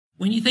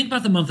When you think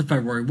about the month of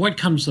February, what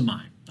comes to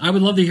mind? I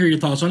would love to hear your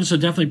thoughts on it, so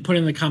definitely put it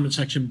in the comment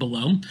section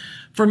below.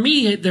 For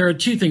me, there are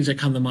two things that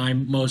come to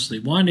mind mostly.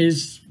 One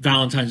is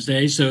Valentine's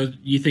Day, so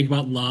you think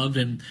about love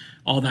and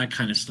all that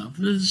kind of stuff.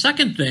 The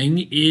second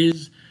thing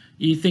is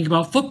you think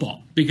about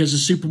football, because the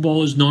Super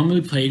Bowl is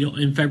normally played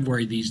in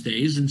February these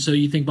days, and so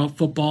you think about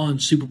football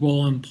and Super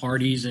Bowl and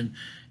parties and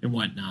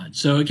whatnot.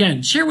 So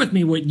again, share with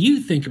me what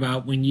you think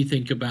about when you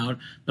think about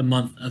the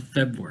month of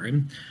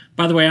February.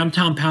 By the way, I'm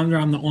Tom Pounder.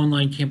 I'm the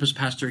online campus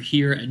pastor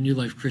here at New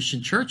Life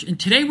Christian Church, and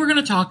today we're going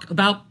to talk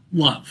about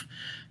love.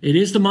 It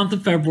is the month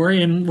of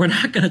February, and we're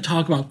not going to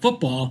talk about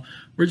football.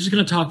 We're just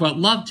going to talk about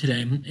love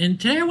today. And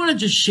today I want to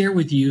just share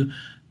with you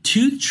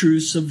two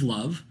truths of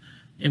love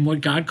and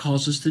what God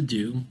calls us to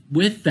do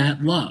with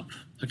that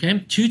love.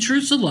 Okay? Two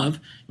truths of love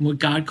and what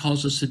God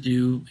calls us to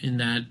do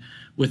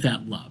with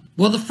that love.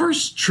 Well, the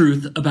first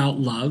truth about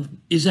love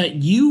is that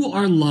you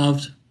are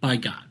loved by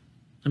God.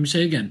 Let me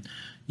say it again.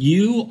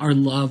 You are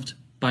loved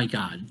by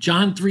God.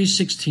 John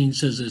 3:16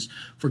 says this,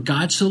 "For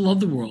God so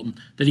loved the world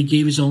that he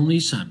gave his only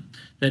son,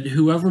 that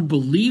whoever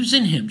believes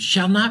in him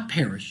shall not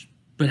perish,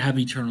 but have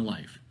eternal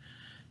life."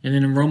 And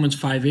then in Romans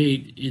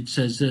 5:8, it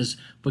says this,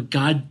 "But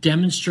God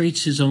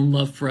demonstrates his own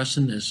love for us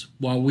in this,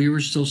 while we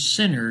were still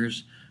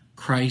sinners,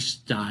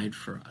 Christ died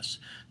for us."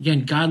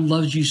 Again, God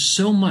loves you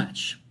so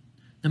much.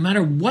 No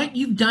matter what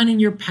you've done in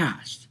your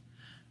past,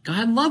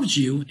 God loves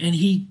you and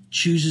he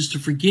chooses to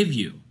forgive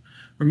you.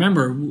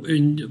 Remember,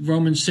 in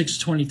Romans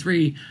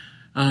 6:23,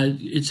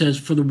 it says,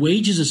 "For the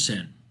wages of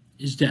sin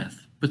is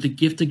death, but the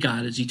gift of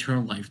God is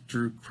eternal life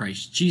through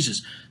Christ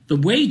Jesus." The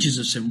wages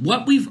of sin,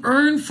 what we've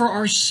earned for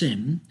our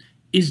sin,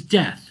 is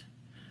death.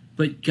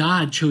 But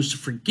God chose to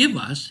forgive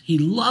us. He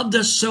loved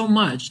us so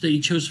much that he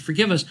chose to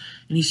forgive us,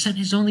 and he sent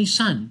his only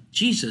son,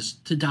 Jesus,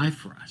 to die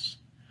for us.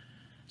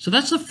 So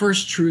that's the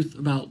first truth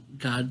about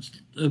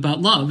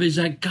love, is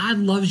that God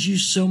loves you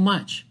so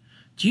much.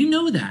 Do you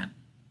know that?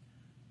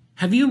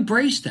 Have you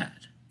embraced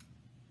that?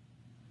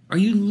 Are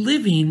you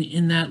living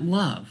in that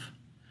love?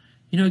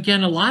 You know,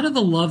 again, a lot of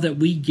the love that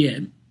we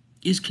get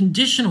is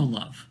conditional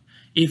love.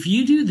 If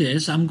you do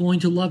this, I'm going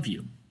to love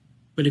you.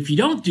 But if you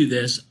don't do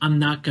this, I'm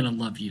not going to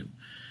love you.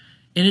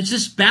 And it's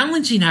this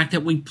balancing act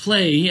that we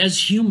play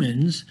as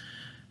humans,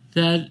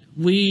 that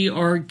we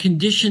are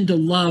conditioned to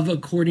love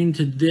according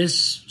to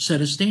this set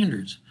of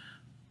standards.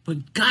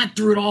 But God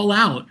threw it all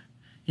out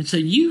and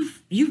said,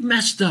 you've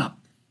messed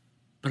up,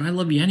 but I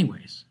love you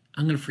anyways.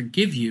 I'm going to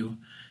forgive you,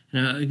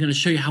 and I'm going to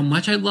show you how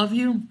much I love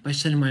you by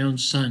sending my own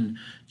son,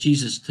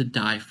 Jesus, to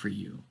die for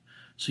you.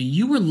 So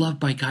you were loved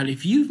by God.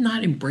 If you've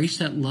not embraced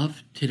that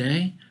love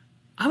today,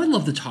 I would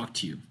love to talk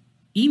to you.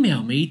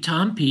 Email me,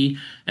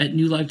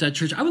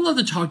 tomp@newlife.church. I would love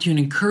to talk to you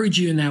and encourage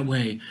you in that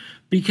way,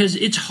 because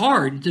it's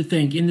hard to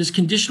think in this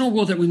conditional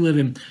world that we live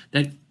in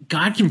that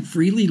God can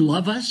freely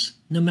love us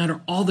no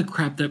matter all the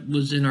crap that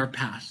was in our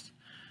past.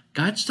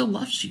 God still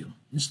loves you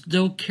and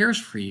still cares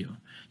for you.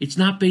 It's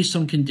not based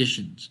on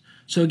conditions.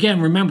 So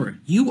again, remember,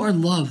 you are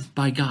loved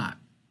by God.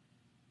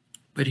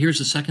 But here's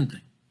the second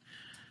thing.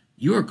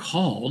 You are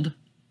called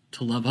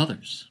to love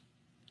others.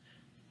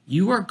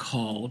 You are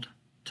called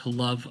to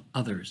love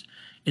others.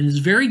 In this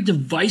very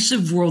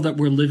divisive world that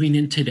we're living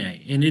in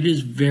today, and it is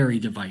very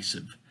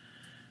divisive,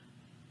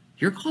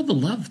 you're called to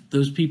love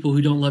those people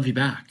who don't love you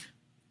back.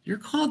 You're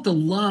called to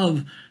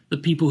love the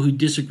people who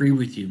disagree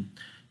with you.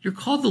 You're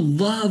called to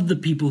love the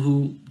people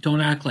who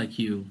don't act like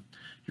you.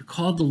 You're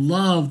called to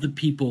love the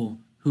people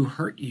who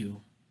hurt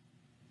you.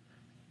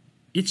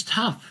 It's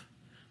tough,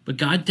 but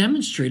God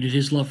demonstrated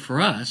his love for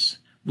us.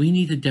 We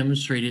need to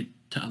demonstrate it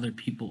to other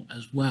people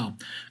as well.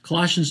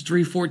 Colossians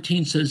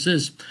 3:14 says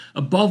this,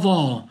 "Above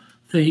all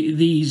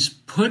these,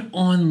 put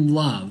on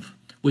love,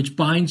 which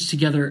binds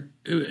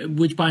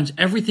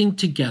everything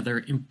together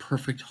in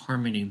perfect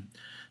harmony."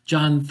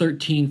 John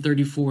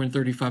 13:34 and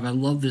 35. I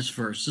love this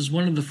verse. This is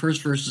one of the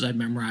first verses I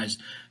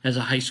memorized as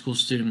a high school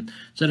student. It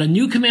said, "A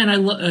new command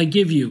I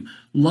give you,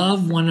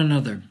 love one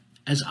another.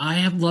 As I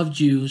have loved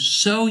you,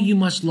 so you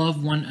must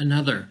love one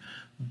another.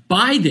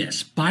 By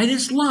this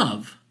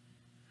love,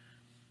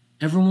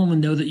 everyone will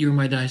know that you're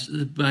my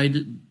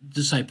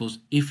disciples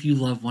if you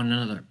love one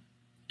another."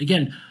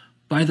 Again,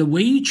 by the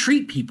way you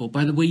treat people,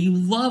 by the way you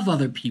love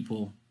other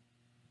people,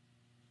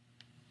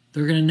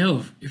 they're going to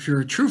know if you're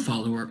a true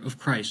follower of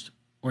Christ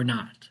or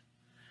not.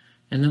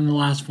 And then the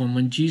last one,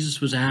 when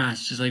Jesus was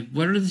asked, he's like,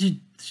 "What are the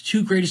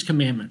two greatest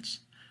commandments?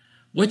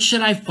 What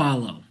should I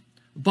follow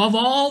above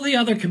all the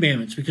other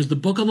commandments?" Because the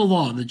book of the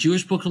law, the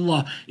Jewish book of the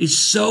law, is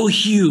so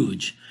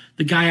huge.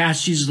 The guy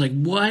asked Jesus, like,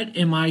 "What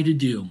am I to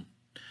do?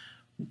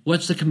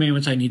 What's the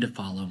commandments I need to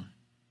follow?"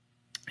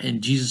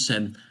 And Jesus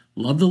said,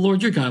 "Love the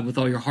Lord your God with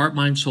all your heart,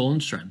 mind, soul,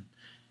 and strength."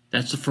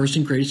 That's the first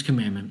and greatest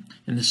commandment.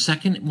 And the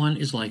second one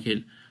is like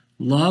it.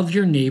 Love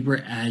your neighbor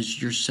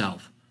as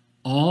yourself.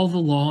 All the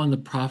law and the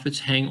prophets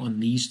hang on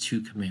these two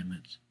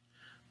commandments.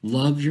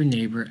 Love your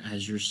neighbor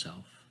as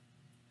yourself.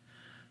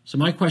 So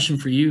my question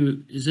for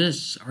you is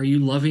this: are you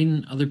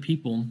loving other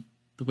people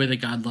the way that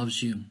God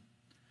loves you?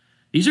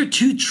 These are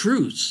two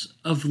truths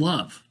of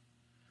love.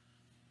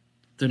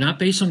 They're not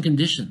based on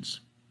conditions.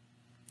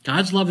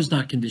 God's love is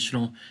not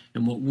conditional,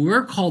 and what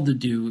we're called to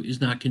do is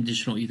not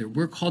conditional either.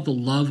 We're called to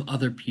love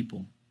other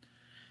people.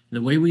 And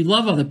the way we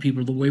love other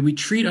people, the way we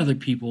treat other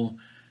people,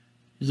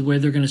 is the way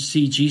they're going to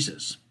see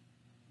Jesus.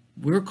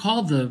 We're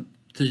called to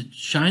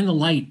shine the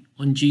light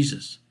on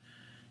Jesus,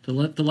 to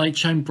let the light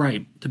shine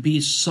bright, to be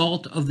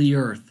salt of the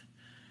earth.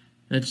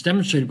 And it's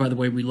demonstrated by the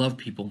way we love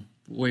people,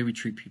 the way we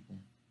treat people.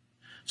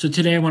 So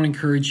today I want to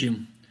encourage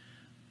you,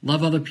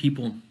 love other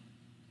people.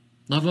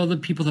 Love other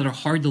people that are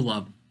hard to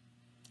love.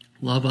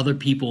 Love other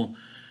people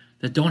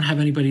that don't have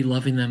anybody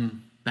loving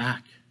them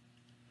back.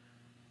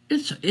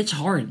 It's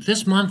hard.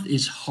 This month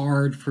is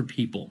hard for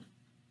people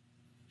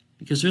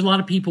because there's a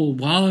lot of people,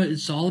 while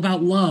it's all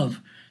about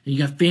love, and you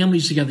got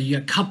families together, you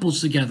got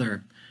couples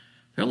together,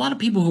 there are a lot of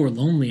people who are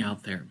lonely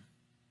out there.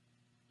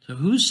 So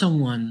who's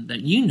someone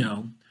that you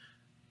know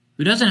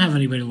who doesn't have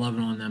anybody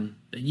loving on them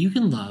that you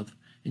can love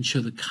and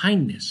show the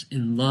kindness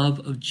and love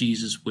of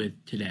Jesus with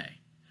today?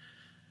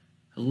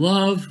 I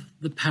love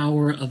the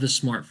power of the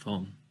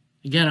smartphone.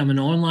 Again, I'm an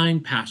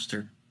online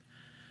pastor.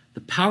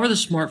 The power of the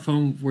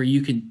smartphone where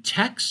you can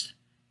text,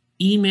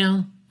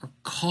 email, or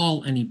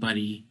call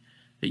anybody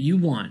that you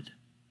want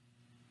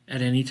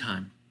at any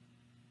time.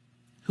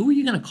 Who are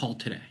you going to call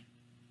today?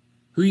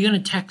 Who are you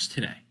going to text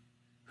today?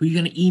 Who are you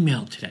going to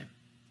email today?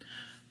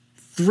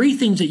 3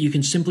 things that you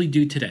can simply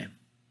do today.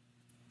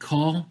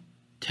 Call,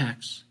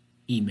 text,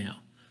 email.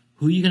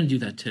 Who are you going to do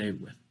that today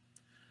with?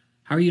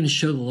 How are you going to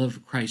show the love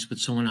of Christ with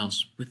someone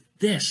else? With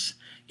this,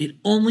 it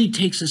only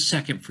takes a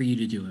second for you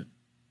to do it.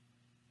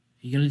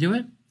 Are you going to do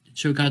it?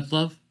 Show God's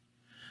love?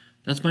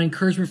 That's my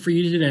encouragement for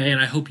you today,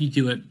 and I hope you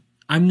do it.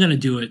 I'm going to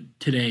do it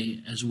today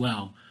as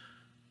well.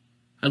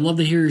 I'd love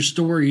to hear your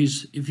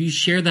stories. If you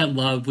share that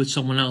love with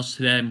someone else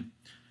today,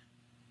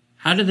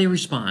 how do they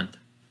respond?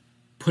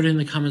 Put it in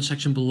the comment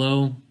section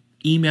below.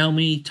 Email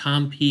me,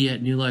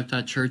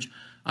 tomp@newlife.church.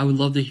 I would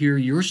love to hear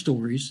your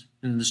stories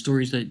and the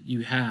stories that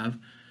you have,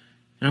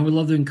 and I would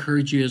love to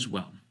encourage you as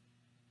well.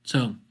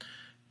 So,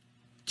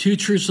 2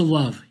 truths of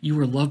love. You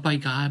are loved by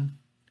God,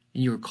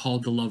 and you are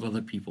called to love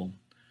other people.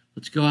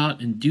 Let's go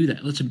out and do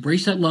that. Let's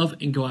embrace that love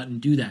and go out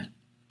and do that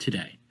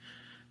today.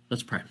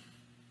 Let's pray.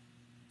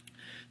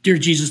 Dear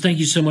Jesus, thank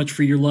you so much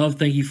for your love.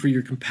 Thank you for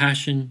your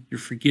compassion, your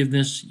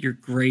forgiveness, your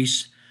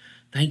grace.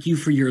 Thank you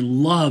for your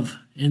love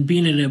and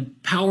being a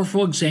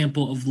powerful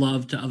example of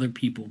love to other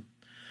people.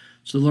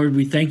 So, Lord,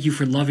 we thank you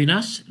for loving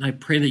us, and I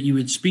pray that you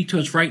would speak to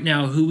us right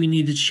now who we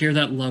need to share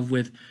that love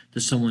with to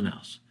someone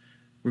else.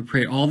 We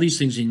pray all these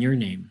things in your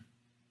name.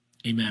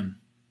 Amen.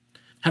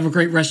 Have a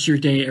great rest of your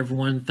day,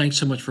 everyone. Thanks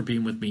so much for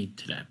being with me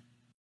today.